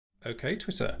Okay,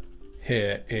 Twitter,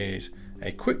 here is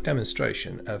a quick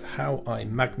demonstration of how I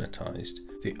magnetised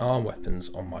the arm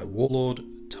weapons on my Warlord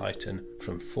Titan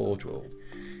from Forge World.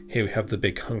 Here we have the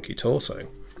big hunky torso.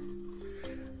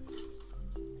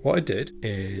 What I did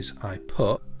is I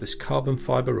put this carbon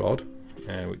fibre rod,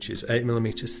 which is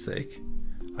 8mm thick,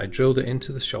 I drilled it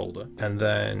into the shoulder, and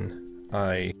then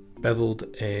I beveled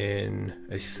in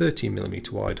a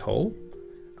 13mm wide hole,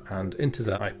 and into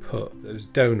that I put those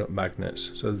donut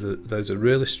magnets. So those are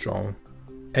really strong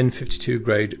N52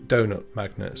 grade donut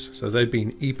magnets. So they've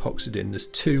been epoxied in. There's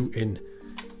two in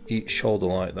each shoulder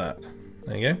like that.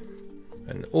 There you go.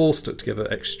 And all stuck together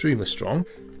extremely strong.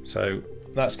 So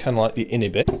that's kind of like the inner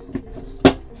bit.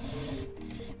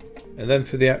 And then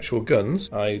for the actual guns,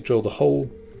 I drilled a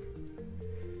hole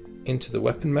into the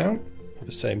weapon mount of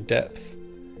the same depth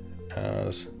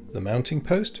as the mounting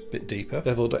post, a bit deeper,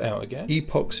 beveled it out again,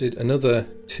 epoxied another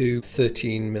two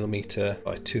 13mm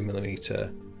by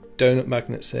 2mm donut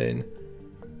magnets in,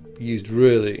 used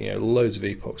really, loads of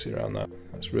epoxy around that.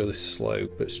 That's really slow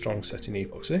but strong setting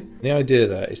epoxy. The idea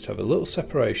there is to have a little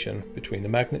separation between the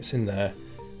magnets in there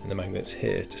and the magnets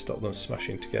here to stop them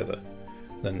smashing together.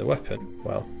 And then the weapon,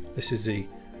 well, this is the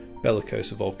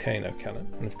Bellicosa volcano cannon,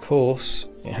 and of course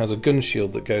it has a gun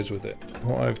shield that goes with it.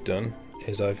 What I've done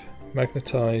is I've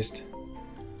magnetised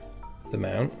the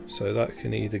mount so that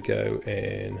can either go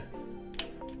in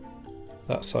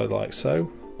that side like so,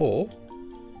 or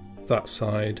that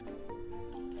side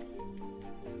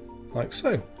like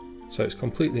so. So it's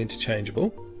completely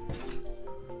interchangeable.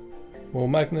 More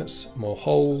magnets, more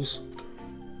holes,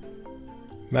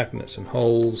 magnets and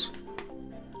holes,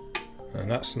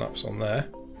 and that snaps on there,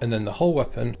 and then the whole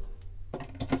weapon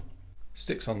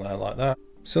sticks on there like that.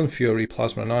 Sun Fury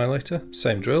Plasma Annihilator,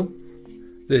 same drill.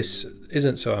 This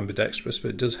isn't so ambidextrous, but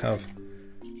it does have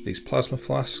these plasma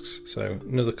flasks, so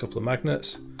another couple of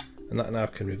magnets, and that now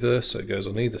can reverse, so it goes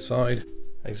on either side.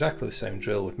 Exactly the same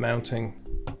drill with mounting,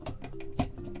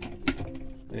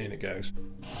 and in it goes.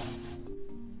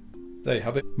 There you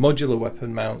have it, modular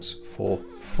weapon mounts for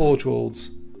Forge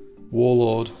World's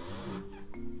Warlord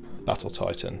Battle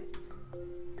Titan.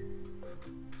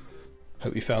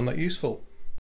 Hope you found that useful.